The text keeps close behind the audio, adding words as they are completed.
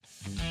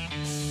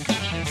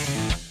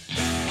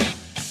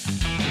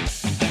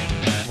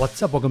What's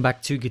up? Welcome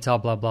back to Guitar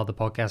Blah Blah, the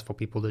podcast for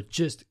people that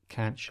just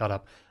can't shut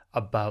up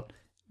about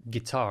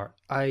guitar.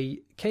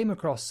 I came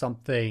across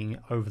something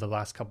over the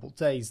last couple of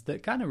days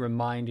that kind of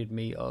reminded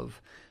me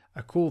of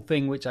a cool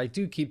thing which I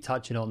do keep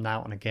touching on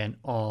now and again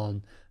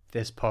on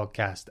this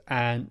podcast,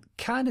 and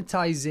kind of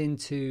ties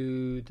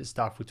into the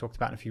stuff we talked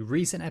about in a few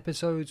recent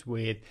episodes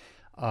with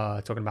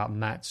talking about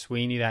Matt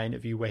Sweeney, that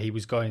interview where he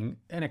was going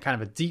in a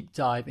kind of a deep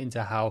dive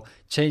into how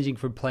changing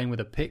from playing with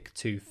a pick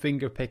to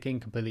finger picking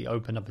completely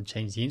opened up and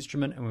changed the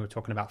instrument. And we were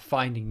talking about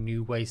finding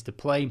new ways to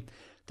play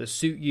that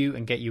suit you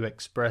and get you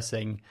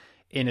expressing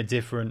in a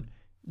different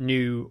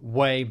new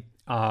way,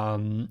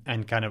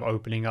 and kind of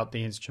opening up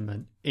the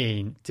instrument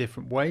in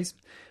different ways.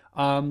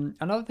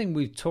 Another thing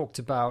we've talked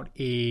about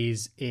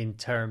is in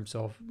terms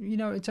of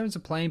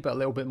playing, but a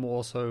little bit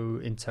more so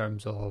in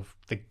terms of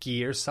the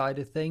gear side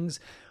of things.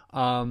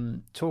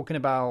 Talking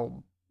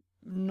about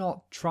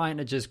not trying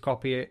to just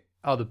copy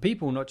other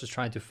people, not just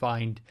trying to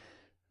find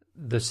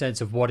the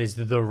sense of what is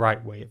the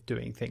right way of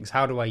doing things.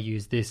 How do I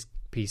use this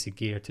piece of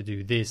gear to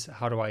do this?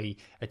 How do I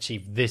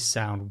achieve this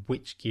sound?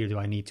 Which gear do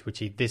I need to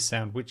achieve this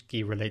sound? Which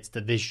gear relates to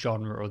this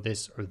genre or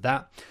this or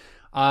that?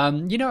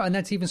 And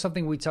that's even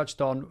something we touched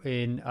on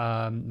in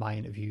my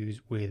interviews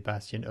with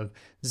Bastian of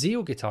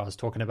Zeal Guitars,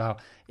 talking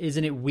about,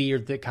 isn't it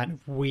weird that kind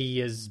of we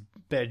as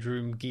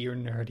bedroom gear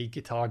nerdy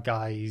guitar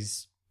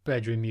guys,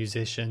 bedroom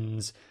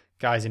musicians,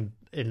 guys in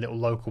little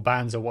local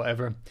bands or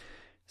whatever,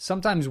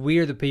 sometimes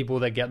we're the people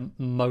that get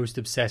most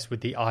obsessed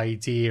with the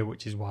idea,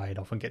 which is why it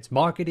often gets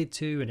marketed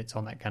to, and it's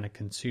on that kind of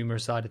consumer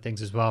side of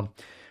things as well.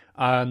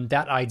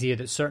 That idea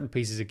that certain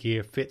pieces of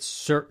gear fit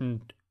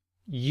certain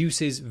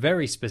uses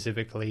very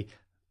specifically,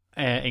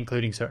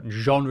 including certain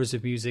genres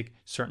of music,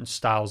 certain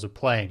styles of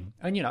playing.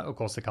 And, of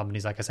course, the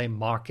companies, like I say,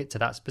 market to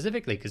that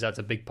specifically because that's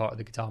a big part of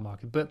the guitar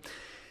market. But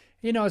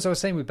as I was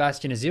saying with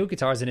Bastian Azil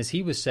Guitars, and as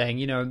he was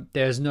saying,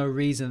 there's no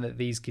reason that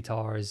these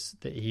guitars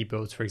that he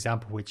builds, for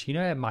example, which,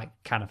 might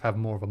kind of have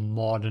more of a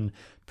modern,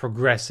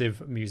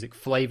 progressive music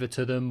flavor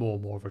to them or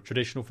more of a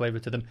traditional flavor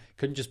to them,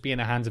 couldn't just be in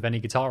the hands of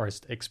any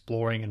guitarist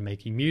exploring and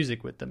making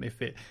music with them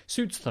if it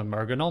suits them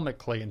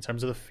ergonomically, in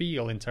terms of the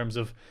feel, in terms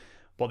of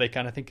what they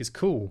kind of think is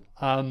cool.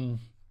 And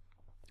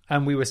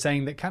we were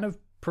saying that kind of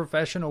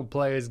professional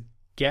players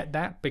get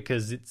that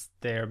because it's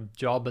their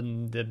job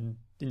and the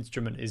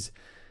instrument is...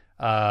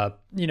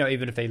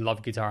 even if they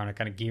love guitar and are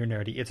kind of gear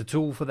nerdy, it's a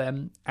tool for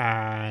them,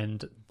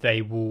 and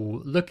they will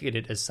look at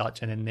it as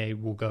such, and then they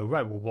will go,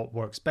 right, well, what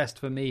works best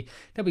for me?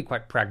 They'll be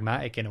quite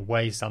pragmatic in a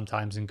way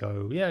sometimes and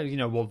go, yeah,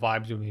 what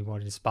vibes with me,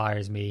 what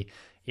inspires me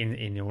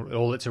in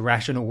all its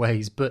irrational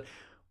ways, but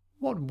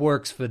what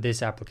works for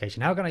this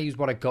application? How can I use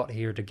what I got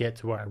here to get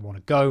to where I want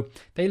to go?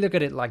 They look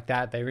at it like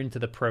that. They're into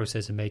the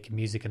process of making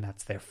music, and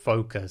that's their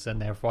focus, and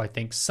therefore I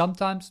think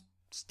sometimes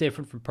it's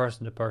different from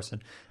person to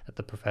person at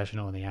the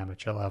professional and the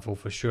amateur level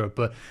for sure.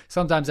 But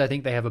sometimes I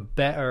think they have a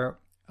better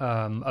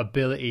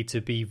ability to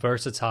be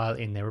versatile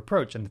in their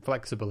approach and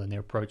flexible in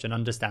their approach and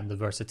understand the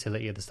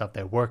versatility of the stuff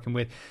they're working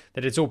with,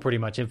 that it's all pretty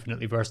much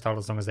infinitely versatile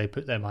as long as they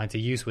put their mind to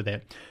use with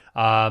it.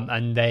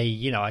 And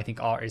they, I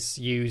think artists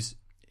use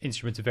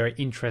instruments in very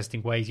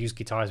interesting ways, use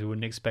guitars we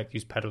wouldn't expect,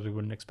 use pedals we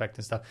wouldn't expect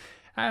and stuff.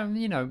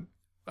 And,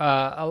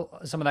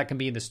 some of that can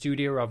be in the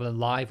studio rather than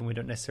live, and we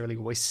don't necessarily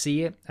always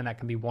see it, and that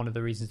can be one of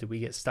the reasons that we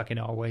get stuck in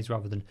our ways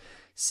rather than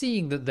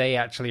seeing that they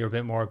actually are a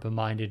bit more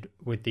open-minded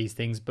with these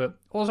things. But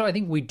also I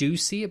think we do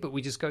see it, but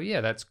we just go,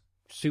 yeah, that's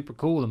super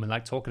cool, and we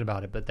like talking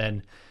about it. But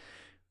then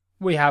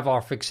we have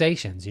our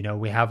fixations,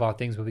 we have our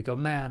things where we go,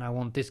 man, I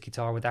want this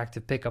guitar with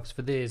active pickups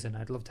for this, and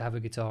I'd love to have a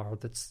guitar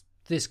that's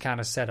this kind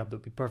of setup that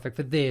would be perfect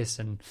for this.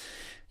 And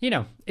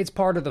it's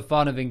part of the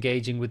fun of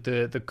engaging with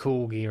the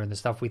cool gear and the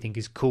stuff we think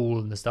is cool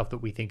and the stuff that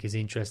we think is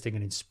interesting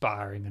and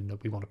inspiring and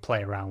that we want to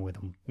play around with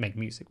and make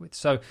music with.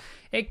 So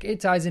it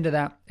ties into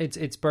that.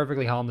 It's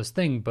perfectly harmless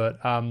thing, but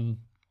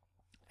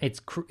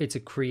it's a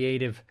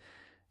creative,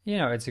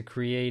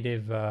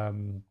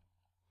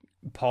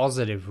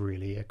 positive,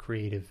 really, a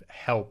creative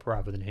help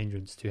rather than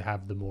hindrance to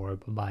have the more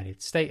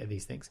open-minded state of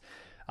these things.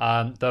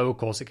 Though, of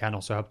course, it can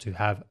also help to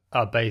have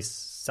a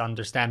base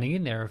understanding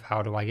in there of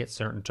how do I get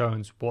certain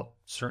tones, what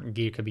certain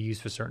gear can be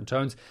used for certain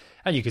tones.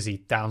 And you can see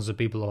thousands of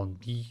people on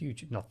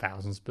YouTube, not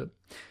thousands, but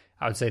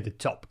I would say the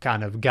top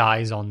kind of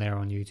guys on there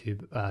on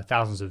YouTube,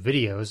 thousands of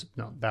videos,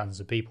 not thousands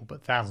of people,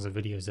 but thousands of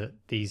videos that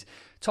these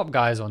top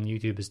guys on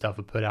YouTube and stuff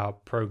have put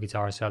out, pro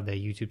guitarists who have their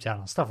YouTube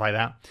channel, stuff like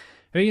that.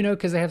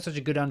 Because they have such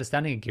a good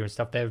understanding of gear and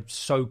stuff, they're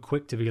so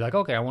quick to be like,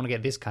 okay, I want to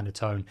get this kind of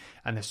tone.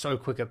 And they're so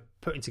quick at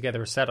putting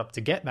together a setup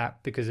to get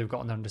that because they've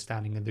got an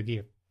understanding of the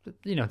gear.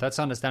 That's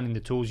understanding the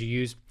tools you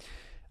use.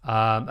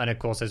 And of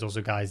course, there's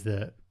also guys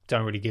that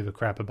don't really give a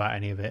crap about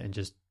any of it and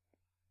just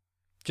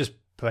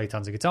play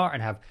tons of guitar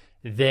and have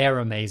their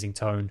amazing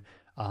tone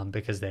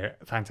because they're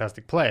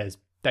fantastic players.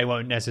 They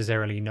won't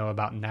necessarily know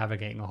about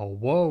navigating a whole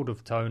world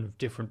of tone of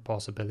different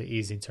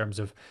possibilities in terms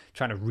of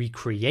trying to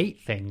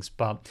recreate things,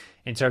 but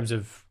in terms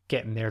of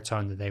getting their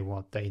tone that they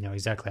want, they know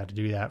exactly how to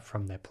do that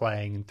from their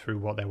playing and through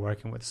what they're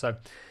working with. So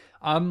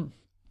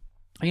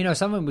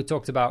Something we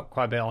talked about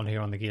quite a bit on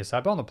here on the gear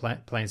side, but on the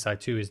playing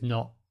side too, is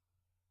not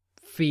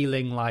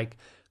feeling like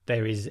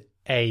there is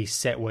a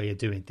set way of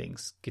doing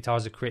things. Guitar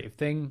is a creative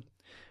thing.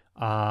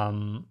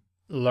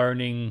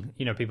 Learning,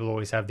 people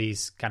always have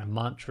these kind of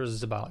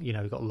mantras about,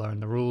 you've got to learn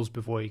the rules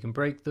before you can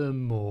break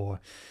them, or,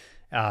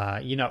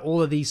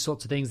 all of these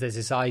sorts of things. There's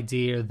this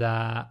idea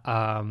that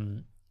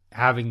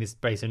having this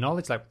base of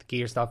knowledge, like with the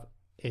gear stuff,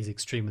 is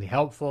extremely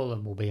helpful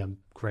and will be a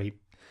great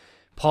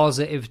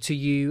positive to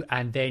you,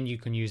 and then you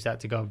can use that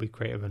to go and be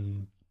creative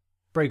and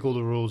break all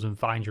the rules and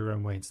find your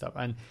own way and stuff.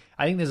 And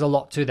I think there's a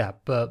lot to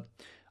that, but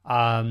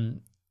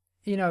I'm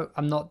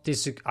not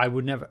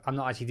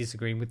actually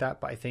disagreeing with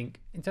that. But I think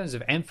in terms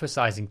of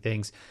emphasizing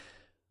things,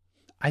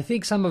 I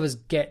think some of us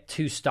get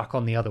too stuck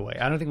on the other way.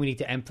 I don't think we need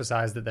to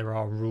emphasize that there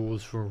are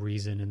rules for a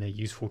reason and they're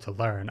useful to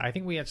learn. I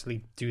think we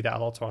actually do that a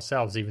lot to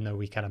ourselves, even though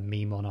we kind of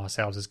meme on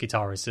ourselves as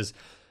guitarists as,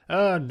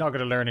 not going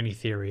to learn any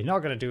theory, not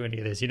going to do any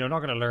of this, not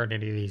going to learn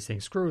any of these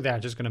things. Screw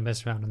that, just going to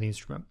mess around on the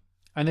instrument.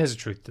 And there's a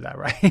truth to that,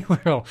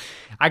 right? Well,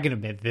 I can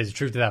admit there's a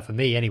truth to that for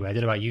me anyway. I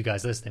don't know about you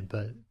guys listening,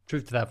 but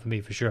truth to that for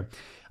me for sure.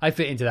 I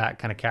fit into that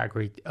kind of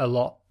category a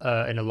lot,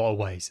 in a lot of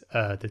ways.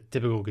 The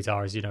typical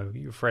guitarist,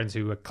 your friends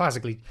who are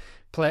classically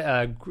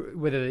play,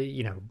 whether,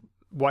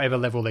 whatever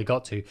level they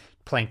got to,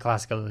 playing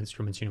classical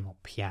instruments, or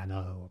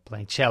piano or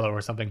playing cello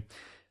or something.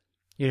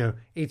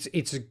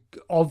 It's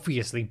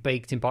obviously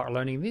baked in part of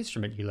learning the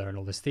instrument. You learn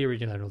all this theory,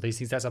 you learn all these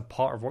things. That's a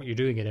part of what you're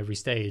doing at every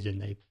stage. And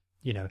they,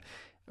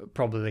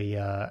 probably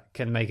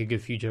can make a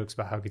good few jokes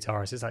about how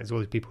guitarists, it's like there's all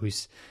these people who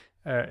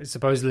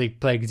supposedly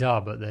play guitar,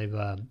 but they've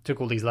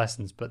took all these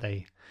lessons, but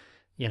they,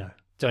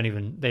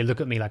 they look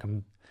at me like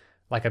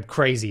I'm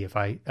crazy if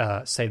I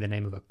say the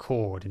name of a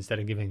chord instead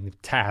of giving the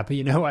tab.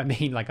 You know what I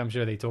mean? Like, I'm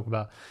sure they talk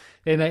about.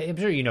 I'm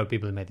sure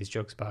people have made these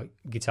jokes about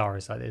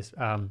guitarists like this.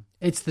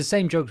 It's the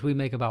same jokes we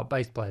make about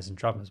bass players and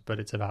drummers,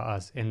 but it's about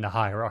us in the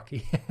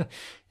hierarchy.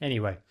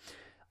 Anyway,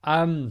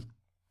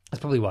 that's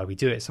probably why we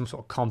do it. Some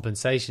sort of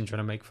compensation, trying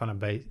to make fun of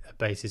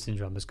bassists and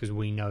drummers, because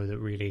we know that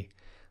really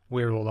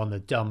we're all on the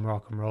dumb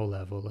rock and roll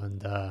level,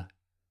 and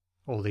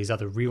all these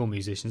other real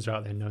musicians are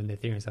out there knowing their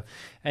theory and stuff.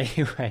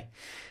 Anyway,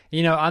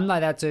 I'm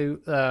like that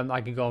too. I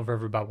can go on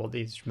forever about what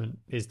the instrument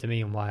is to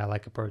me and why I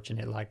like approaching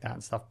it like that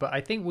and stuff. But I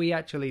think we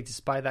actually,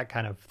 despite that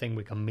kind of thing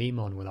we can meme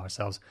on with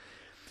ourselves,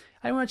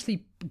 I'm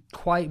actually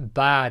quite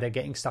bad at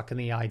getting stuck in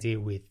the idea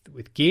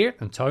with gear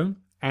and tone,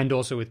 and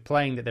also with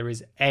playing, that there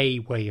is a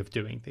way of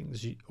doing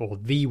things, or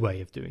the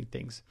way of doing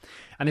things.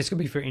 And this could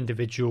be for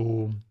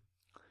individual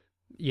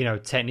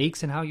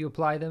techniques and how you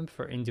apply them,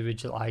 for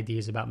individual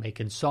ideas about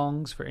making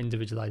songs, for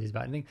individual ideas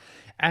about anything.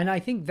 And I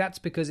think that's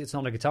because it's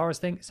not a guitarist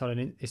thing,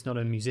 it's not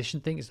a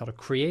musician thing, it's not a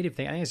creative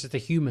thing. I think it's just a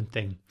human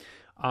thing.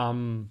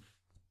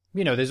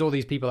 There's all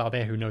these people out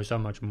there who know so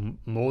much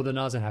more than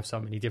us and have so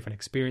many different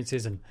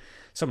experiences and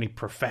so many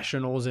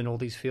professionals in all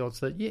these fields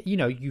that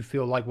you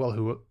feel like,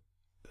 well,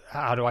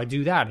 how do I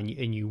do that?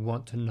 And you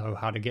want to know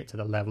how to get to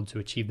the level to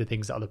achieve the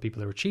things that other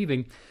people are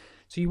achieving.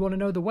 So you want to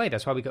know the way.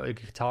 That's why we go to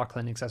guitar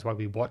clinics. That's why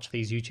we watch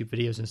these YouTube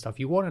videos and stuff.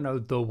 You want to know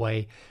the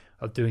way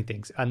of doing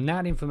things. And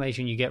that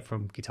information you get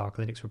from guitar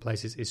clinics, from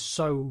places, is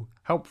so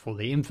helpful.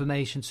 The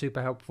information's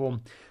super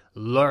helpful.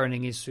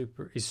 Learning is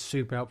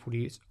super helpful to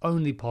you. It's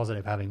only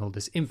positive having all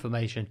this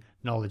information,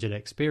 knowledge, and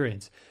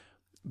experience.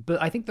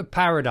 But I think the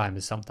paradigm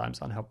is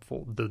sometimes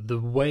unhelpful. The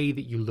way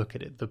that you look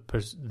at it,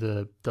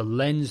 the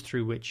lens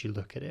through which you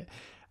look at it.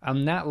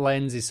 And that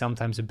lens is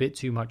sometimes a bit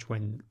too much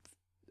when...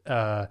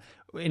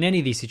 in any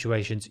of these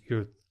situations,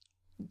 you're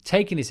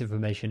taking this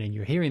information and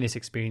you're hearing this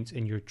experience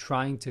and you're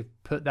trying to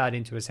put that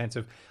into a sense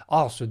of,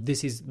 so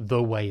this is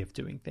the way of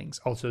doing things.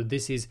 Also,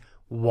 this is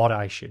what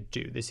I should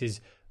do. This is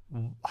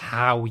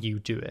how you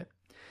do it.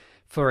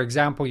 For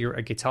example, you're at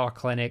a guitar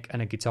clinic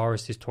and a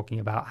guitarist is talking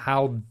about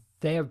how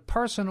their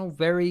personal,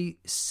 very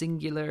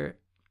singular,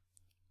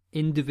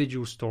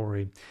 individual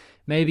story,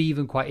 maybe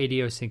even quite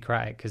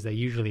idiosyncratic, because they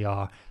usually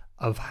are,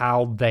 of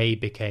how they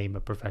became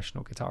a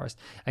professional guitarist.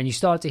 And you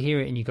start to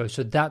hear it and you go,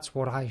 so that's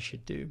what I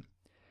should do.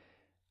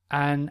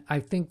 And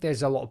I think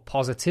there's a lot of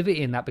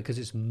positivity in that because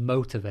it's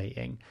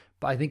motivating.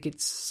 But I think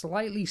it's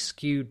slightly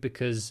skewed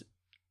because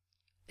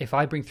if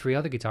I bring 3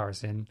 other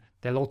guitarists in,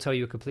 they'll all tell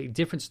you a completely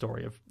different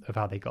story of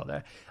how they got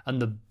there.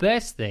 And the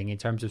best thing in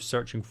terms of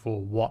searching for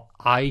what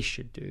I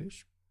should do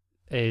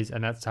is,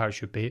 and that's how it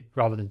should be,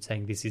 rather than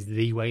saying this is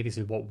the way, this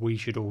is what we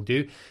should all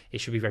do,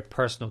 it should be very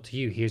personal to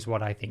you. Here's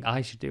what I think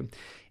I should do.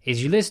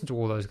 Is you listen to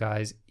all those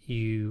guys,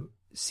 you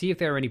see if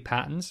there are any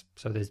patterns.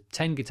 So there's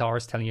 10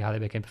 guitarists telling you how they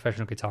became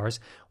professional guitarists.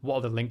 What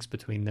are the links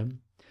between them?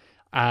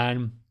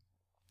 And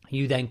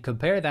you then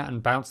compare that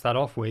and bounce that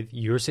off with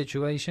your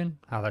situation,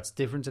 how that's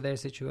different to their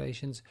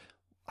situations,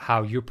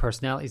 how your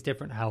personality is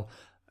different, how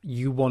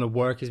you want to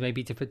work is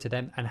maybe different to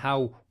them, and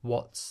how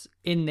what's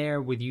in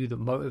there with you that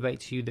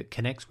motivates you, that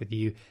connects with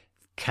you,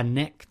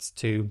 connects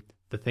to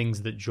the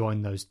things that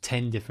join those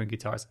 10 different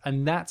guitars.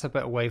 And that's a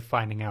better way of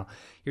finding out.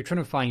 You're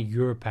trying to find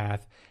your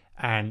path,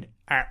 and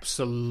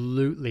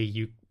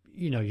absolutely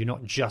you're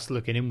not just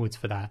looking inwards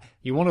for that.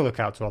 You want to look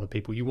out to other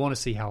people. You want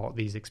to see how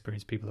these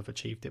experienced people have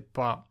achieved it.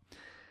 But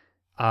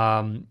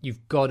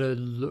you've got to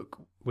look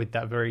with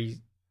that very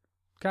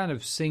kind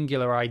of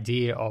singular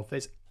idea of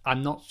this.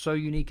 I'm not so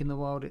unique in the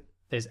world.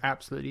 There's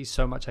absolutely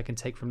so much I can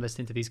take from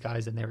listening to these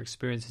guys and their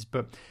experiences.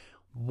 But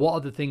what are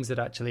the things that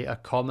actually are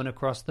common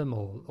across them,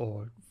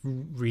 or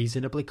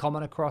reasonably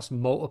common across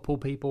multiple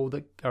people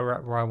that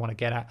are where I want to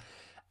get at?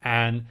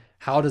 And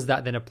how does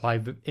that then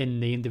apply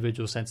in the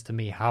individual sense to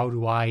me? How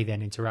do I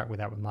then interact with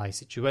that, with my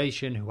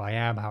situation, who I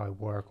am, how I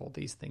work, all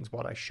these things,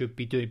 what I should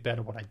be doing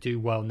better, what I do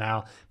well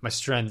now, my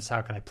strengths,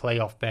 how can I play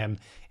off them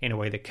in a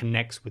way that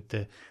connects with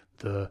the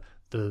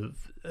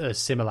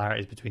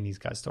similarities between these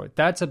guys' stories?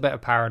 That's a better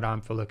paradigm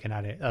for looking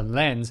at it, a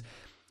lens.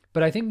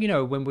 But I think,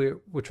 when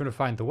we're trying to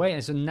find the way, and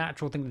it's a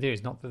natural thing to do.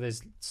 It's not that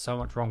there's so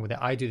much wrong with it.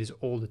 I do this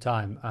all the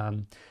time.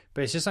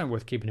 But it's just something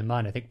worth keeping in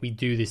mind. I think we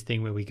do this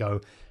thing where we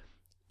go,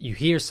 you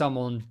hear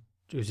someone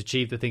who's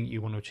achieved the thing that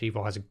you want to achieve,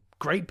 or has a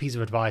great piece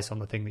of advice on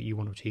the thing that you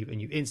want to achieve,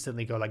 and you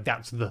instantly go like,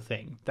 that's the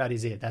thing. That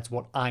is it. That's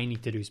what I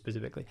need to do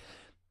specifically.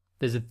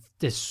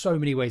 There's so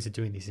many ways of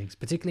doing these things,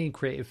 particularly in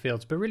creative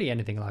fields, but really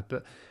anything like,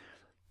 but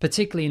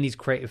particularly in these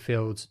creative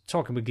fields,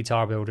 talking with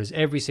guitar builders,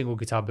 every single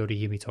guitar builder you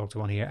hear me talk to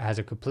on here has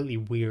a completely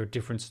weird,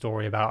 different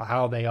story about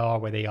how they are,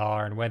 where they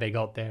are, and where they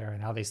got there,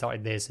 and how they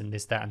started this and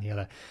this, that, and the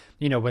other.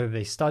 Whether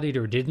they studied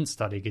or didn't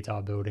study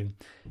guitar building,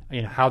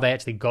 how they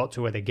actually got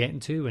to where they're getting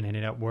to and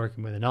ended up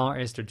working with an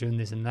artist or doing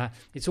this and that.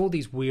 It's all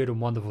these weird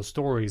and wonderful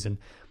stories, and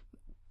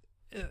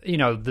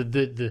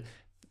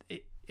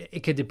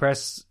it could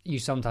depress you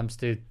sometimes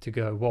to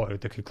go,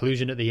 what, the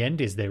conclusion at the end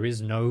is there is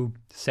no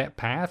set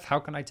path. How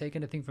can I take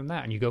anything from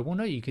that? And you go, well,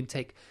 no, you can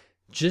take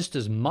just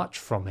as much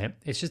from it.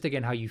 It's just,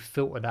 again, how you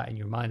filter that in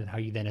your mind and how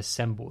you then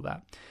assemble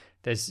that.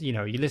 There's, you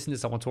listen to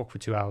someone talk for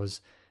 2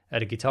 hours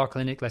at a guitar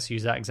clinic. Let's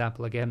use that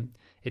example again.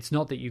 It's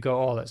not that you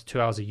go, oh, that's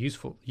 2 hours of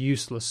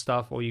useless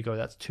stuff, or you go,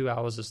 that's 2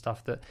 hours of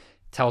stuff that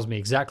tells me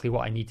exactly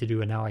what I need to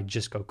do, and now I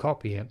just go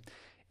copy it.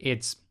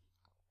 It's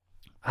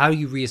how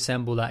you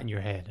reassemble that in your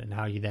head, and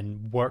how you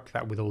then work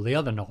that with all the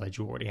other knowledge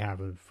you already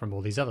have from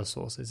all these other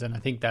sources. And I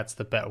think that's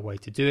the better way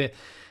to do it.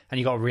 And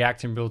you got to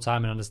react in real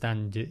time and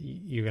understand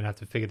you're going to have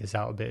to figure this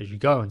out a bit as you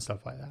go and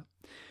stuff like that.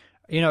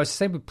 It's the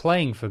same with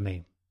playing for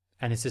me,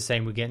 and it's the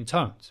same with getting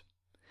tones.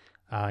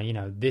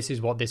 This is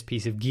what this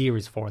piece of gear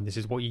is for, and this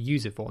is what you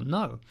use it for.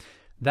 No,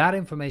 that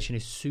information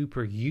is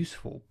super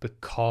useful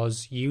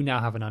because you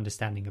now have an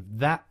understanding of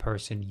that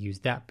person use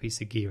that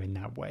piece of gear in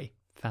that way.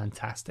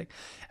 Fantastic.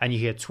 And you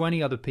hear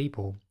 20 other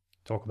people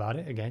talk about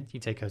it. Again, you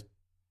take a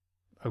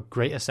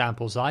greater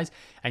sample size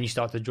and you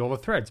start to draw the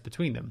threads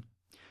between them.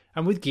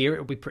 And with gear,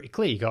 it'll be pretty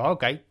clear. You go,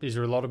 okay, these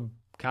are a lot of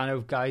kind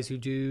of guys who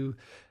do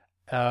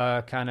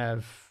kind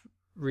of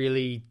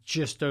really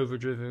just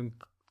overdriven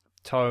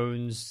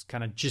tones,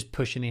 kind of just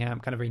pushing the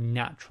amp, kind of very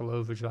natural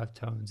overdrive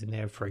tones in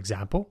there, for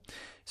example.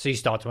 So you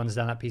start to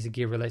understand that piece of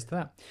gear relates to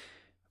that.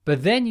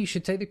 But then you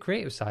should take the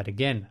creative side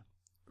again,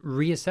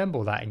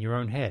 reassemble that in your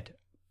own head.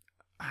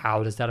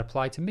 How does that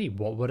apply to me?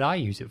 What would I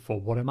use it for?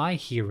 What am I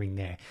hearing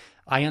there?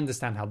 I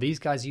understand how these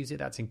guys use it.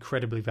 That's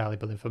incredibly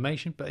valuable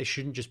information, but it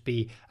shouldn't just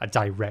be a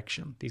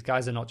direction. These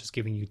guys are not just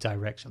giving you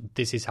direction.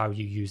 This is how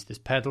you use this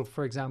pedal,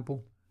 for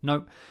example.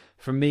 No,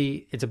 for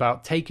me, it's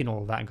about taking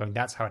all of that and going,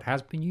 that's how it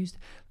has been used.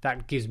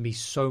 That gives me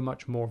so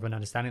much more of an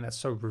understanding. That's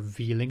so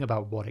revealing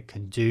about what it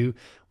can do,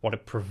 what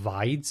it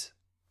provides,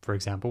 for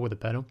example, with a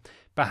pedal.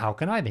 But how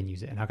can I then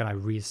use it? And how can I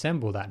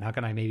reassemble that? And how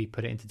can I maybe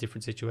put it into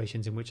different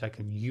situations in which I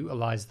can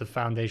utilize the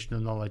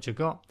foundational knowledge I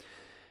got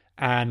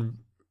and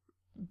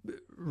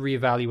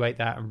reevaluate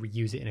that and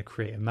reuse it in a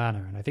creative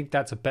manner? And I think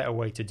that's a better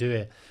way to do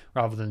it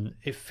rather than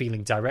it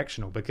feeling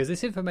directional, because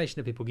this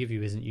information that people give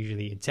you isn't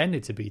usually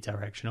intended to be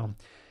directional.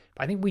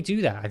 But I think we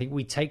do that. I think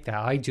we take that.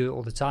 I do it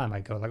all the time.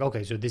 I go like,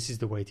 okay, so this is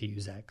the way to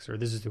use X, or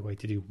this is the way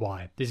to do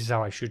Y. This is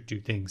how I should do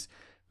things.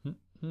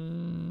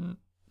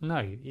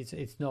 No,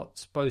 it's not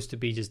supposed to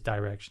be just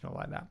directional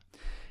like that.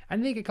 I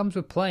think it comes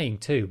with playing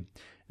too.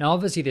 Now,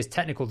 obviously, there's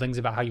technical things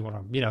about how you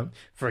want to,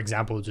 for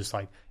example, just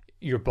like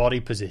your body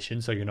position,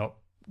 so you're not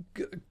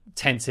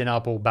tensing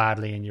up all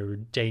badly and you're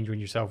endangering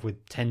yourself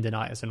with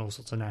tendonitis and all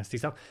sorts of nasty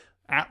stuff.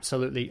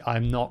 Absolutely,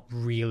 I'm not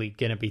really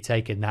going to be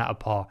taking that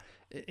apart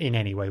in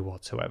any way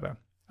whatsoever.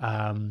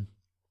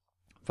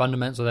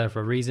 Fundamentals are there for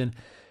a reason.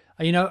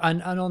 And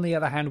on the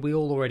other hand, we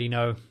all already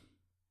know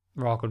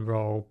rock and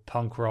roll,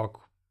 punk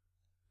rock,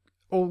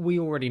 we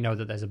already know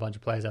that there's a bunch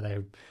of players out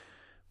there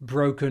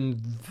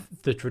broken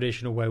the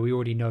traditional way. We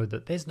already know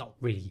that there's not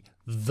really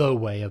the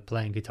way of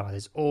playing guitar.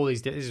 There's all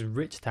this is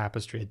rich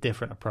tapestry of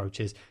different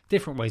approaches,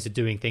 different ways of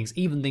doing things,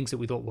 even things that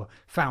we thought were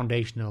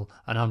foundational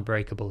and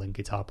unbreakable in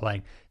guitar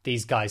playing.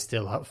 These guys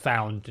still have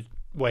found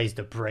ways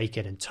to break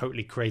it and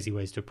totally crazy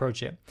ways to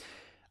approach it.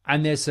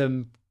 And there's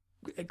some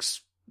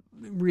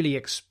really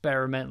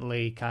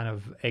experimentally kind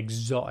of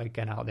exotic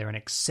and out there and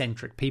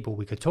eccentric people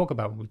we could talk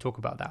about when we talk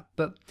about that.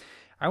 But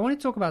I want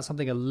to talk about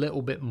something a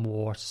little bit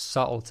more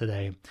subtle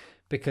today,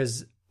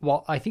 because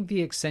while I think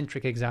the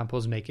eccentric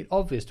examples make it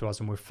obvious to us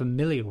and we're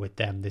familiar with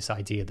them, this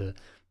idea that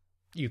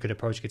you could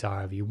approach guitar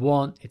however you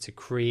want. It's a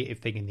creative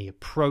thing in the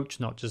approach,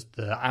 not just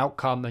the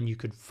outcome, and you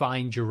could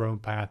find your own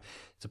path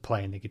to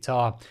playing the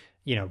guitar,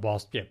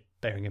 whilst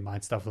bearing in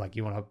mind stuff like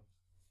you want to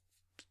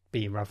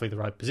be in roughly the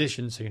right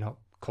position so you're not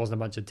causing a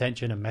bunch of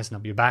tension and messing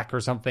up your back or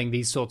something.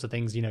 These sorts of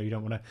things, you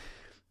don't want to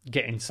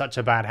get in such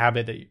a bad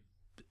habit that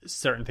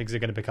certain things are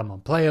going to become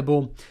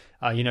unplayable.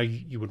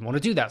 You wouldn't want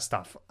to do that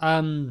stuff.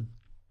 No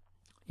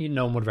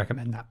one would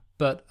recommend that.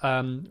 But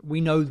we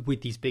know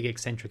with these big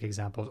eccentric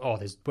examples,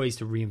 there's ways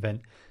to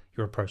reinvent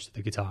your approach to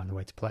the guitar and the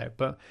way to play it.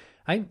 But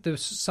I think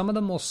there's some of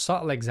the more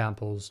subtle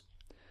examples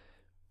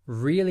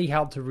really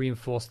help to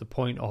reinforce the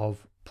point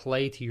of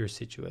play to your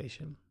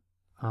situation.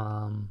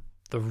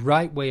 The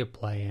right way of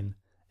playing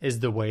is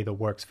the way that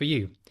works for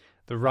you.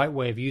 The right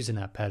way of using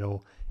that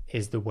pedal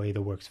is the way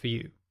that works for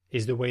you,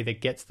 is the way that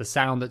gets the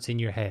sound that's in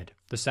your head,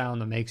 the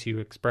sound that makes you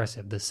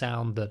expressive, the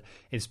sound that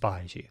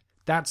inspires you.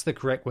 That's the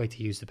correct way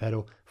to use the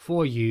pedal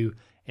for you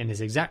in this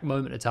exact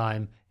moment of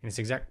time, in this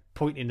exact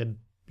point in the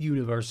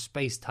universe,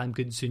 space-time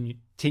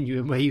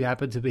continuum where you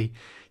happen to be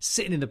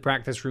sitting in the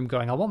practice room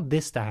going, I want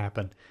this to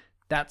happen.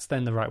 That's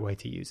then the right way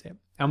to use it.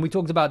 And we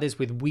talked about this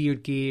with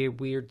weird gear,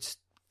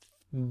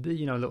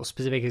 little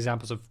specific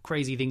examples of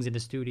crazy things in the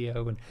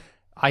studio, and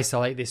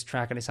isolate this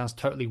track and it sounds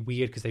totally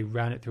weird because they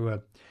ran it through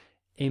a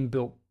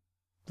inbuilt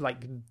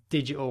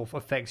digital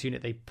effects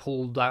unit they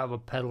pulled out of a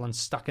pedal and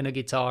stuck in a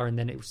guitar, and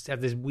then it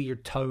had this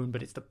weird tone,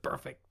 but it's the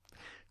perfect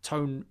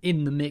tone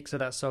in the mix of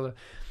that solo.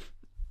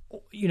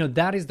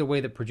 That is the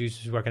way that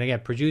producers work. And again,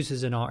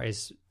 producers and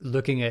artists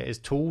looking at it as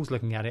tools,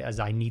 looking at it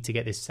as I need to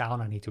get this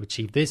sound, I need to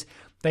achieve this.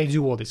 They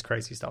do all this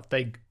crazy stuff.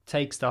 They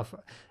take stuff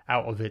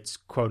out of its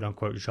quote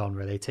unquote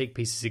genre. They take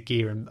pieces of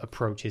gear and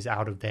approaches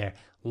out of their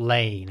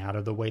lane, out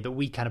of the way that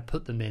we kind of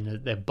put them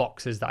in, their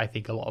boxes that I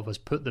think a lot of us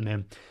put them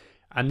in.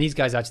 And these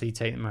guys actually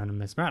take them around and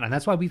mess around. And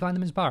that's why we find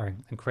them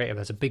inspiring and creative.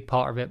 That's a big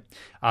part of it.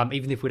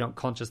 Even if we don't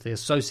consciously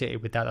associate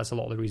it with that, that's a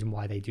lot of the reason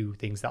why they do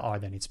things that are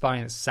then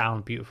inspiring, that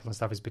sound beautiful and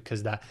stuff, is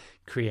because that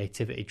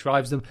creativity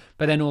drives them.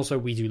 But then also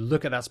we do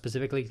look at that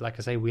specifically. Like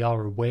I say, we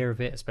are aware of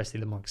it,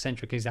 especially the more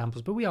eccentric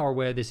examples, but we are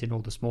aware of this in all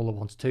the smaller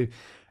ones too.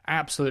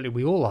 Absolutely,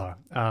 we all are.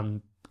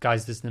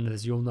 Guys listening to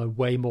this, you'll know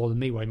way more than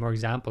me, way more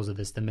examples of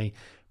this than me,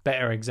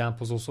 better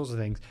examples, all sorts of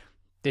things.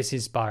 This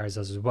inspires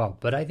us as well.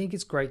 But I think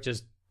it's great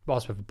just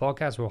whilst we have a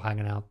podcast, we're all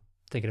hanging out,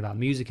 thinking about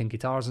music and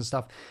guitars and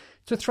stuff,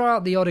 to throw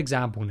out the odd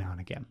example now and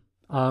again.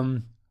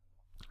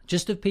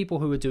 Just of people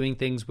who are doing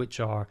things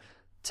which are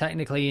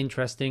technically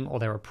interesting, or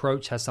their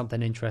approach has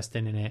something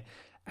interesting in it.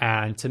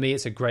 And to me,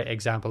 it's a great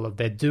example of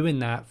they're doing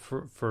that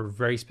for a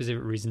very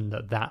specific reason,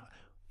 that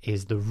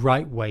is the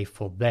right way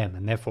for them,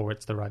 and therefore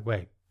it's the right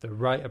way. The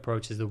right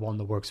approach is the one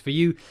that works for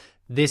you.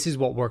 This is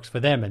what works for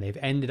them, and they've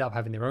ended up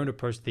having their own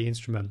approach to the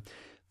instrument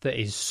that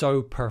is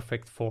so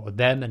perfect for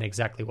them and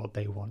exactly what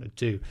they want to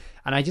do.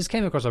 And I just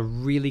came across a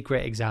really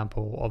great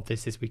example of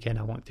this weekend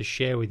I wanted to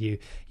share with you.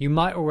 You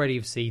might already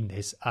have seen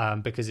this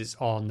because it's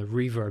on the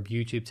Reverb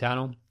YouTube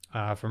channel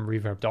from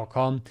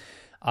reverb.com.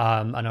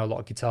 I know a lot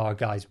of guitar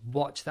guys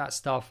watch that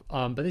stuff,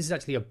 but this is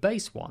actually a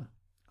bass one.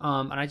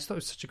 And I just thought it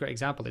was such a great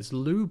example. It's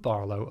Lou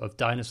Barlow of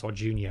Dinosaur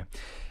Jr.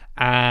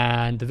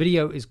 And the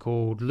video is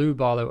called Lou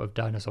Barlow of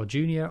Dinosaur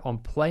Jr. on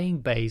playing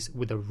bass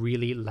with a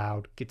really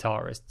loud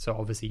guitarist. So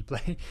obviously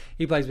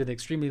he plays with an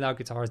extremely loud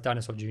guitarist.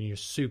 Dinosaur Jr.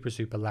 is super,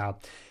 super loud.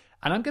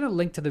 And I'm going to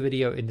link to the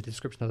video in the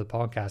description of the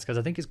podcast because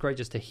I think it's great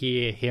just to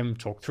hear him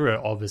talk through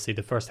it. Obviously,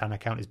 the first-hand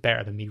account is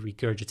better than me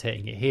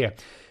regurgitating it here.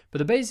 But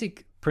the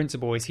basic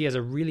principle is he has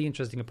a really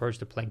interesting approach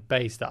to playing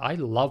bass that I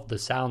love the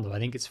sound of. I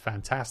think it's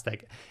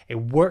fantastic. It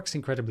works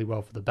incredibly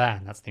well for the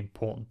band. That's the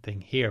important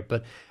thing here.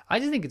 But I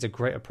just think it's a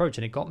great approach,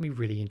 and it got me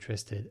really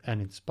interested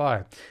and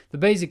inspired. The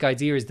basic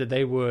idea is that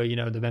they were,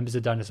 the members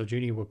of Dinosaur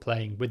Jr. were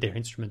playing with their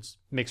instruments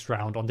mixed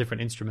round on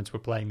different instruments, were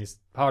playing this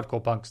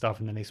hardcore punk stuff,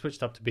 and then they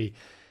switched up to be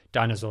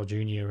Dinosaur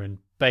Jr. And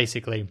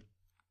basically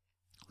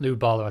Lou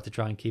Barlow had to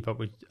try and keep up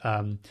with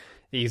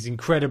his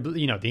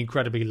incredibly, the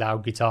incredibly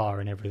loud guitar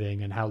and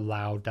everything, and how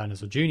loud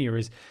Dinosaur Jr.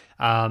 is.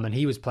 And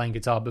he was playing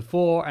guitar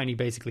before, and he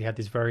basically had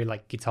this very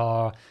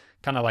guitar,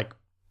 kind of like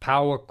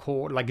power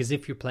chord, like as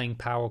if you're playing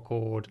power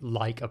chord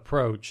like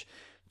approach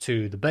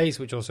to the bass,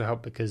 which also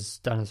helped because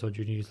Dinosaur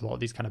Jr. used a lot of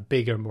these kind of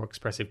bigger, more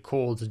expressive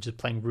chords, and just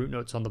playing root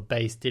notes on the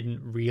bass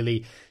didn't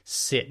really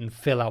sit and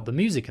fill out the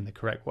music in the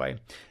correct way.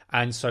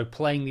 And so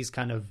playing these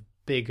kind of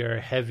bigger,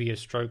 heavier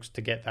strokes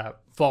to get that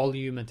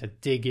volume and to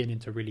dig in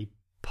and to really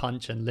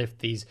punch and lift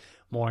these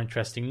more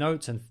interesting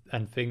notes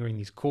and fingering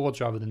these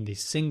chords rather than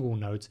these single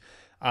notes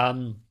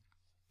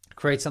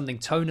create something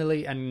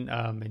tonally and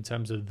in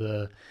terms of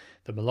the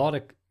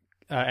melodic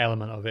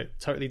element of it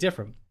totally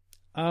different.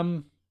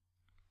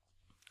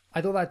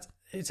 I thought that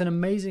it's an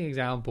amazing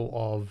example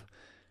of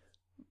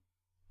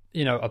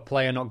a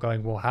player not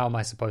going, well, how am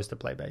I supposed to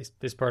play bass?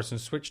 This person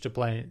switched to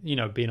playing,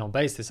 being on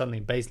bass. There's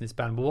suddenly bass in this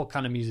band. Well, what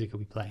kind of music are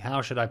we playing?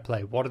 How should I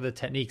play? What are the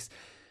techniques?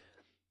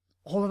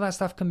 All of that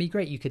stuff can be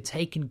great. You could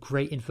take in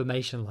great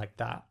information like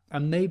that.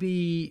 And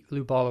maybe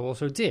Lou Barlow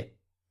also did.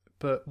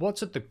 But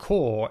what's at the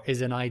core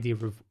is an idea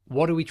of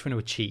what are we trying to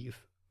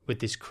achieve with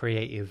this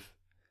creative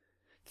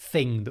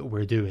thing that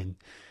we're doing,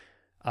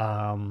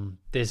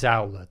 this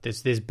outlet,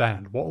 this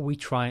band, what are we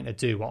trying to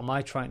do? What am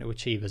I trying to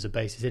achieve as a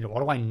bassist in it?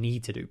 What do I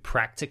need to do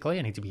practically?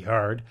 I need to be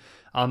heard.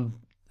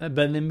 But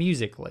then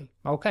musically,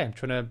 okay, I'm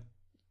trying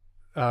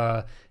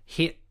to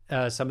hit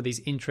some of these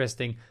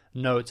interesting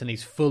notes and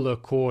these fuller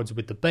chords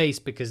with the bass,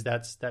 because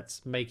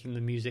that's making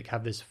the music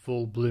have this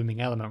full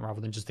blooming element,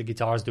 rather than just the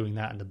guitars doing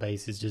that and the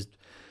bass is just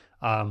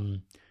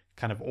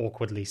kind of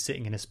awkwardly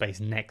sitting in a space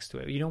next to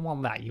it. You don't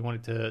want that. You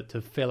want it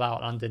to fill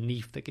out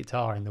underneath the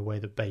guitar in the way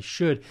that bass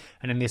should.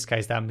 And in this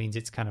case, that means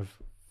it's kind of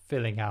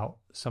filling out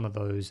some of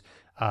those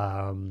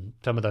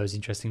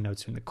interesting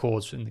notes in the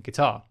chords in the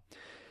guitar.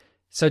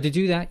 So to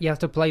do that, you have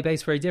to play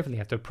bass very differently.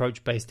 You have to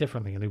approach bass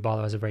differently. And Lou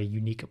Barlow has a very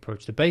unique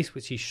approach to bass,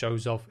 which he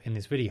shows off in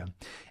this video.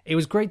 It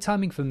was great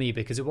timing for me,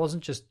 because it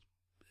wasn't just,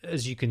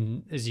 as you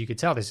could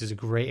tell, this is a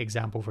great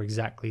example for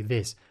exactly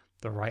this.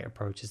 The right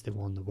approach is the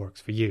one that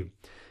works for you.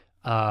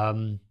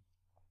 And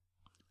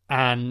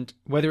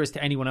whether it's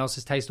to anyone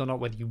else's taste or not,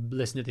 whether you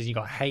listen to this, you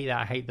go, I hate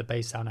that, I hate the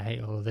bass sound, I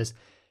hate all of this.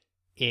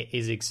 It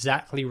is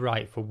exactly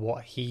right for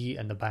what he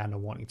and the band are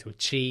wanting to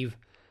achieve.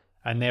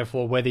 And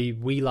therefore, whether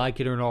we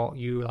like it or not,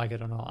 you like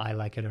it or not, I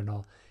like it or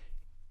not,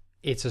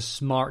 it's a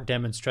smart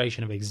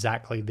demonstration of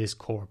exactly this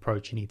core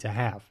approach you need to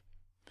have.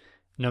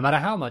 No matter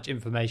how much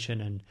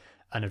information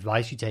and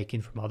advice you take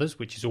in from others,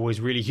 which is always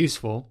really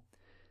useful,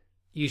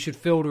 you should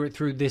filter it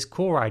through this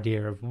core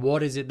idea of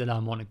what is it that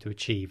I'm wanting to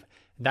achieve.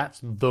 That's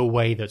the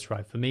way that's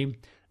right for me,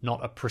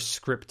 not a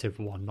prescriptive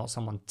one, not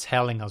someone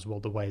telling us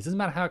what the way is. It doesn't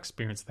matter how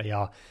experienced they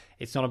are.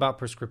 It's not about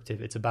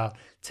prescriptive. It's about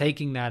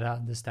taking that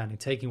understanding,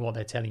 taking what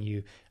they're telling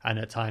you, and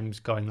at times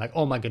going like,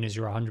 oh my goodness,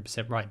 you're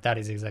 100% right. That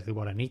is exactly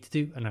what I need to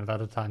do. And at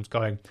other times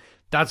going,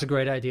 that's a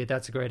great idea.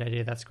 That's a great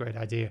idea. That's a great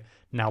idea.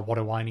 Now, what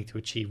do I need to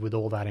achieve with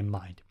all that in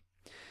mind?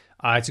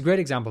 It's a great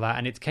example of that.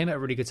 And it came at a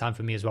really good time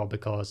for me as well,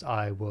 because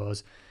I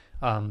was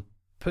trying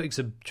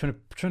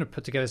to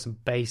put together some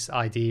bass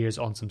ideas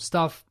on some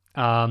stuff.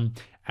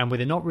 And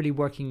with it not really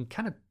working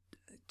kind of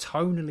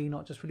tonally,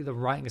 not just really the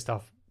writing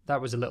stuff,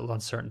 that was a little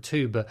uncertain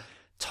too, but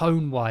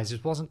tone-wise,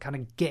 it wasn't kind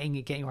of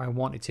getting where I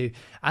wanted to.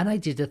 And I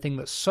did the thing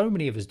that so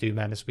many of us do,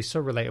 man, this will be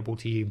so relatable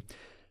to you.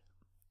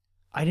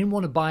 I didn't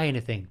want to buy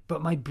anything,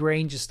 but my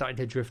brain just started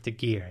to drift a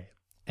gear.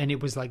 And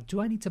it was like, do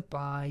I need to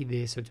buy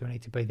this or do I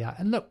need to buy that?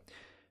 And look,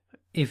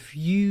 if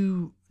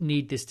you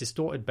need this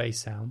distorted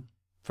bass sound,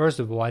 first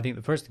of all, I think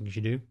the first thing you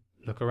should do,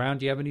 look around.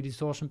 Do you have any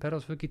distortion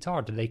pedals for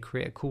guitar? Do they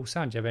create a cool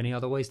sound? Do you have any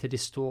other ways to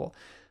distort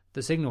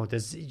the signal? Do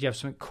you have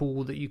something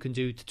cool that you can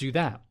do to do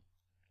that?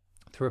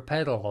 Through a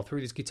pedal or through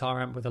this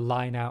guitar amp with a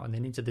line out and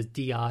then into the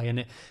DI, and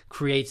it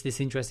creates this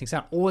interesting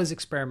sound. Always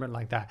experiment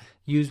like that.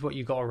 Use what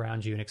you got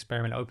around you and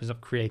experiment. It opens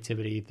up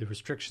creativity. The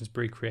restrictions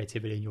breed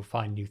creativity, and you'll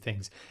find new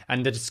things.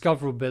 And the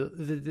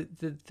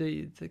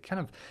discoverability, the kind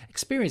of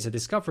experience of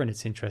discovering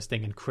it's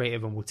interesting and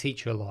creative and will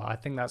teach you a lot. I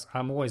think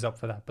I'm always up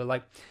for that. But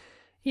like,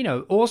 you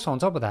know, also on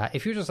top of that,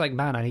 if you're just like,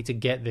 man, I need to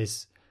get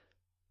this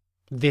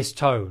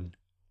tone,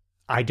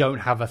 I don't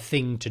have a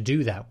thing to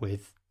do that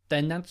with,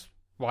 then that's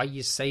why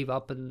you save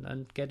up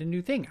and get a new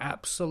thing.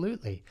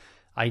 Absolutely.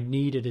 I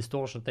need a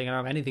distortion thing. I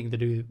don't have anything to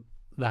do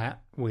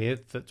that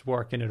with that's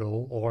working at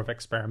all, or have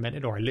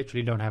experimented, or I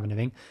literally don't have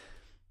anything.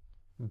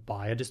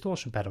 Buy a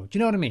distortion pedal. Do you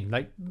know what I mean?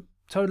 Like,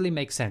 totally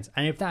makes sense.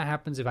 And if that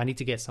happens, if I need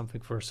to get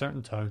something for a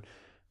certain tone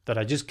that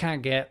I just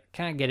can't get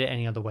it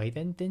any other way,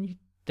 then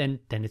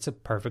it's a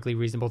perfectly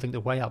reasonable thing to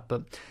weigh up.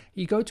 But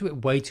you go to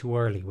it way too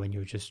early when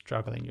you're just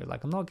struggling. You're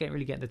like, I'm not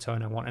really getting the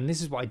tone I want. And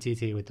this is what I did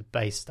here with the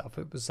bass stuff.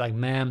 It was like,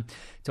 man,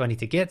 do I need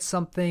to get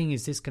something?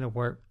 Is this going to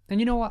work? And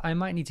you know what? I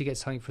might need to get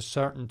something for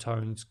certain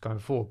tones going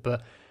forward.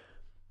 But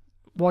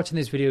watching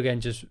this video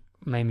again just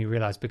made me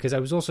realize, because I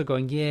was also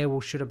going, yeah,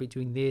 well, should I be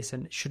doing this?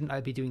 And shouldn't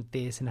I be doing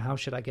this? And how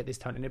should I get this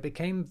tone? And it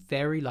became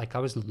very like I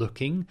was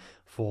looking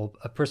for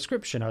a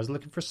prescription. I was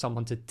looking for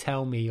someone to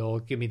tell me or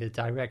give me the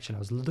direction. I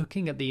was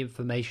looking at the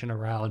information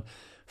around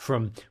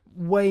from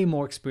way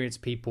more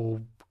experienced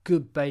people,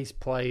 good bass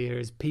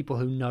players, people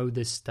who know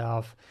this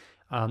stuff.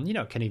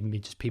 It can even be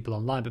just people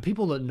online, but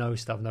people that know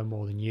stuff know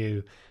more than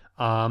you.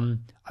 I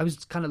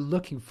was kind of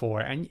looking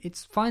for it, and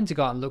it's fine to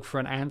go out and look for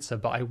an answer,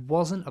 but I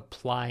wasn't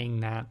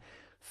applying that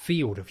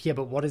field of, yeah,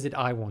 but what is it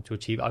I want to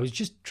achieve? I was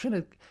just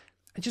I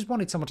just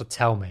wanted someone to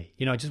tell me,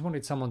 I just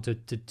wanted someone to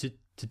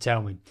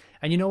tell me.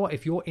 And you know what?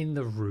 If you're in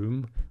the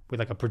room with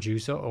like a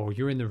producer, or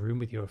you're in the room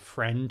with your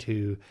friend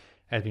who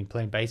has been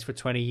playing bass for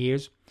 20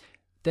 years,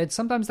 then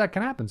sometimes that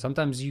can happen.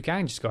 Sometimes you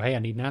can just go, hey, I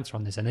need an answer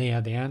on this. And they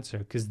have the answer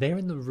because they're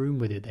in the room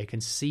with it. They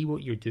can see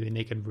what you're doing.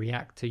 They can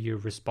react to your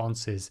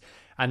responses,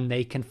 and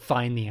they can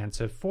find the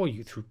answer for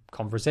you through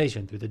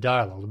conversation, through the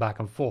dialogue, the back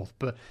and forth.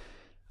 But,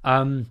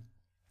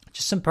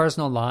 just some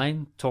personal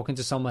line, talking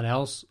to someone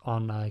else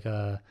on like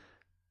a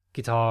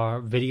guitar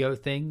video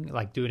thing,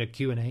 like doing a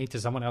Q&A to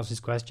someone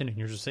else's question, and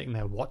you're just sitting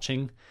there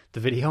watching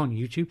the video on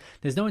YouTube.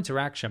 There's no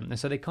interaction, and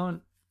so they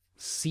can't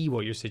see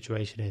what your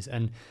situation is.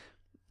 And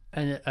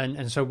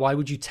so why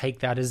would you take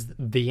that as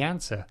the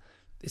answer?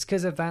 It's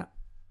because of that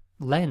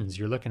lens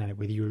you're looking at it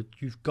with.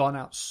 You've gone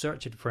out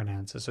searching for an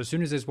answer. So as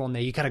soon as there's one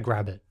there, you gotta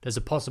grab it. There's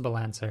a possible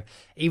answer,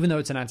 even though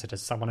it's an answer to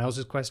someone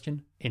else's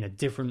question in a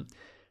different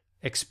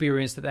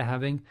experience that they're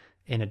having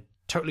in a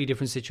totally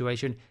different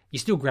situation. You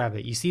still grab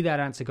it. You see that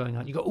answer going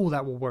on. You go, oh,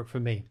 that will work for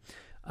me.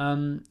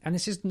 And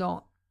it's just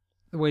not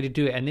the way to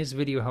do it. And this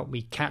video helped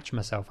me catch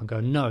myself and go,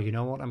 no, you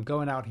know what? I'm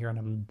going out here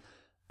and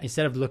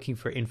instead of looking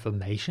for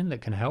information that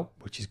can help,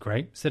 which is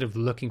great, instead of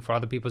looking for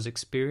other people's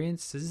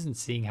experiences and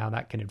seeing how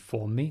that can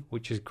inform me,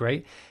 which is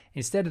great,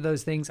 instead of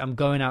those things, I'm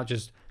going out,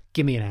 just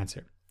give me an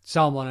answer.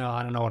 Someone,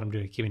 I don't know what I'm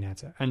doing, give me an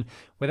answer. And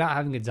without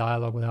having a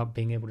dialogue, without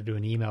being able to do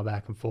an email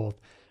back and forth,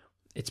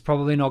 it's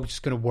probably not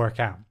just going to work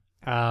out.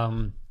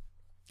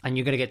 And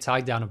you're going to get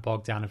tied down and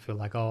bogged down and feel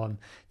like, you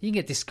can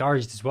get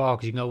discouraged as well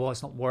because you go, well,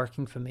 it's not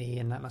working for me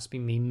and that must be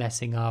me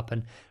messing up.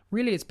 And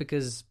really it's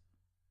because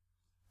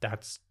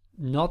that's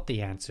not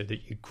the answer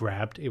that you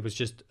grabbed. It was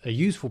just a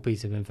useful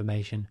piece of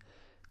information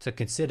to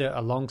consider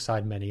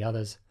alongside many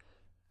others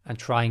and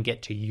try and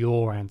get to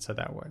your answer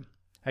that way.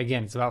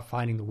 Again, it's about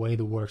finding the way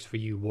that works for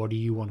you. What do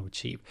you want to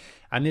achieve?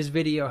 And this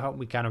video helped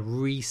me kind of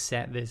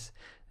reset this.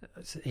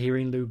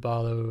 Hearing Lou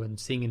Barlow and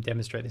seeing him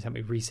demonstrate this helped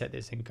me reset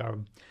this and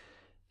go,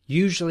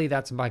 usually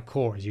that's my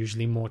core, is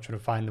usually more trying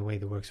to find the way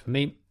that works for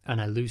me.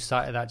 And I lose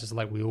sight of that just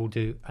like we all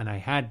do. And I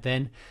had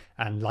then,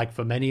 and like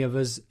for many of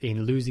us,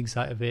 in losing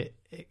sight of it,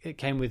 it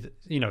came with,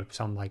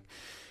 some like,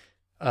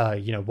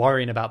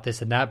 worrying about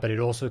this and that, but it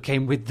also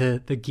came with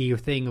the gear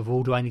thing of,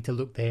 do I need to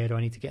look there? Do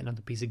I need to get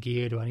another piece of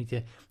gear? Do I need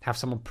to have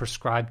someone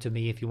prescribe to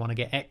me? If you want to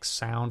get X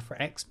sound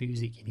for X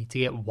music, you need to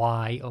get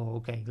Y. Oh,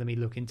 okay, let me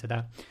look into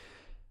that.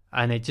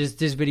 And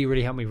this video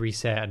really helped me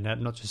reset, and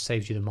that not just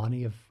saves you the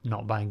money of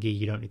not buying gear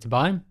you don't need to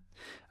buy.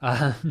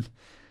 But,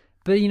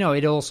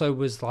 it also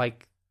was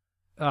like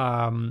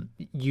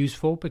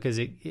useful because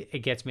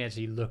it gets me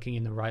actually looking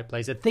in the right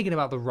place and thinking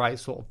about the right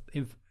sort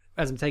of,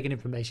 as I'm taking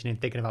information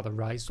and thinking about the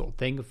right sort of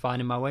thing of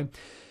finding my way.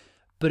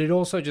 But it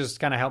also just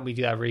kind of helped me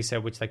do that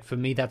reset, which like for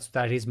me,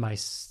 that is my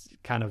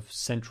kind of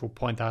central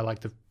point that I like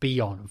to be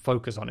on and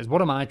focus on, is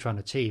what am I trying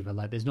to achieve? And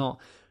like, there's not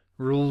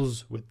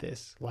rules with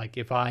this. Like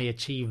if I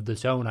achieve the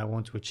zone I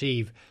want to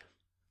achieve,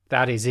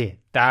 that is it.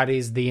 That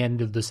is the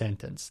end of the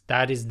sentence.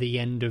 That is the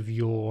end of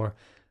your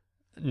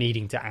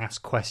needing to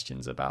ask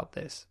questions about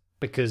this.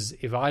 Because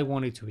if I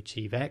wanted to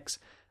achieve X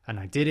and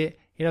I did it,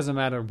 it doesn't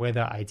matter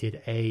whether I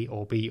did A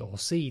or B or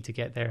C to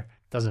get there.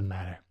 Doesn't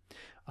matter.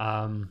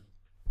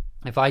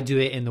 If I do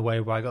it in the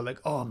way where I go like,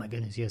 oh my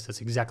goodness, yes,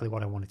 that's exactly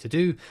what I wanted to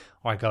do.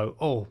 Or I go,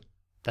 oh,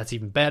 that's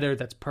even better.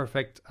 That's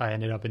perfect. I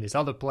ended up in this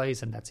other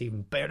place and that's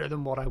even better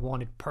than what I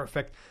wanted.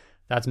 Perfect.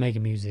 That's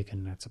making music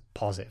and that's a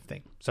positive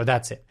thing. So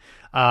that's it.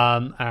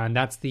 And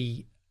that's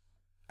the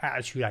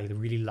attitude I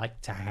really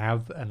like to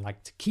have and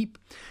like to keep.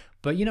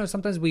 But,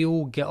 sometimes we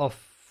all get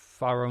off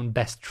our own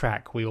best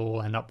track. We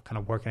all end up kind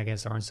of working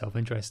against our own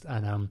self-interest.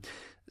 And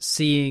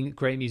seeing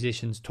great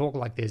musicians talk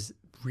like this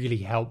really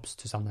helps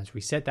to sometimes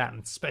reset that.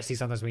 And especially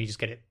sometimes when you just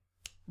get it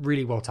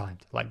really well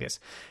timed like this.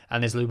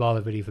 And this Lou Barlow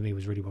video for me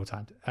was really well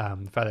timed.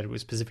 The fact that it was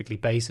specifically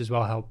bass as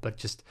well helped, but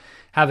just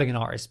having an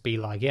artist be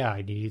like, yeah,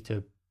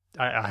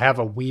 I have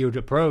a weird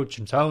approach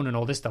and tone and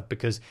all this stuff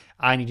because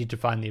I needed to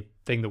find the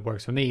thing that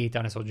works for me.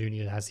 Dinosaur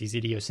Jr. has these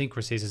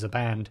idiosyncrasies as a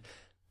band.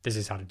 This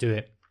is how to do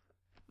it.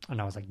 And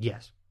I was like,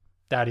 yes,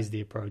 that is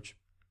the approach.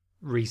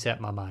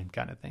 Reset my mind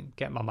kind of thing.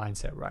 Get my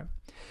mindset right.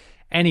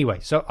 Anyway,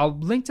 so I'll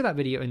link to that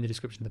video in the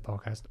description of the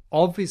podcast.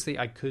 Obviously,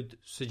 I could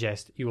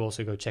suggest you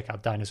also go check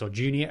out Dinosaur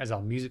Jr. as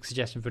our music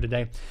suggestion for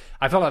today.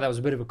 I felt like that was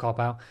a bit of a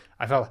cop-out.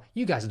 I felt like,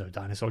 you guys know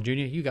Dinosaur Jr.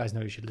 You guys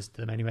know you should listen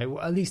to them anyway.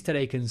 Well, at least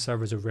today can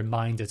serve as a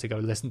reminder to go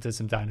listen to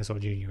some Dinosaur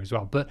Jr. as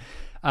well. But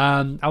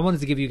I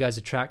wanted to give you guys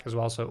a track as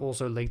well. So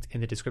also linked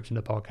in the description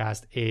of the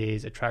podcast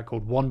is a track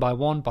called One by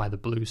One by the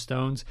Blue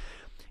Stones.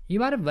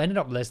 You might have ended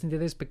up listening to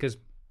this because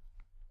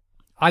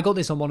I got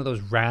this on one of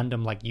those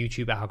random like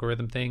YouTube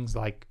algorithm things,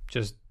 like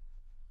just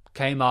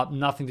came up,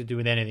 nothing to do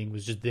with anything,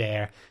 was just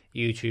there.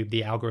 YouTube,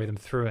 the algorithm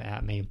threw it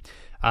at me.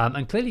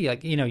 And clearly,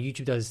 like,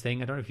 YouTube does this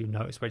thing, I don't know if you've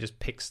noticed, where it just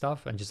picks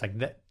stuff and just like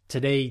that.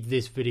 Today,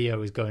 this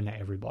video is going to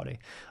everybody,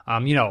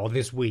 or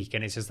this week.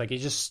 And it's just like,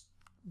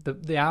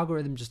 the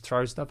algorithm just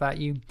throws stuff at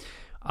you.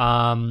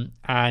 And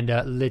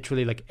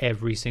literally like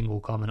every single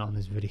comment on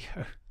this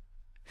video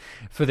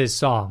for this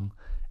song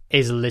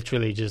is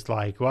literally just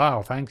like,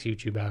 wow, thanks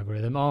YouTube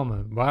algorithm. Oh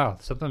my, wow,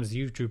 sometimes the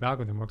YouTube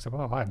algorithm works like,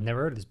 oh, I've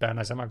never heard of this band.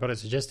 I somehow got it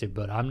suggested,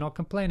 but I'm not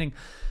complaining.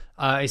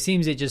 It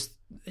seems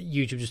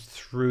YouTube just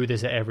threw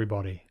this at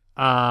everybody.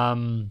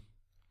 And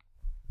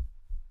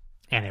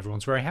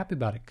everyone's very happy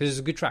about it because it's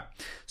a good track.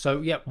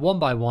 So yeah, One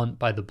by One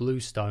by the Blue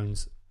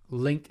Stones,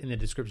 linked in the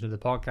description of the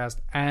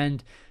podcast,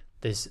 and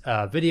this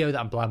video that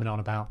I'm blabbing on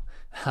about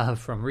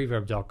from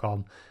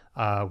reverb.com.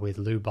 With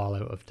Lou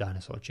Barlow of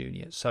Dinosaur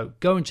Jr. So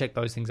go and check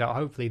those things out.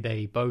 Hopefully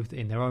they both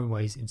in their own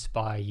ways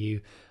inspire you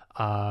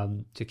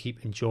to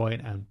keep enjoying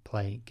and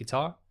playing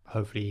guitar.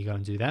 Hopefully you go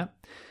and do that.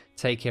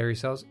 Take care of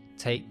yourselves.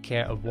 Take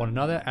care of one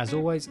another. As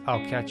always,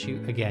 I'll catch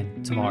you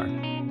again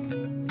tomorrow.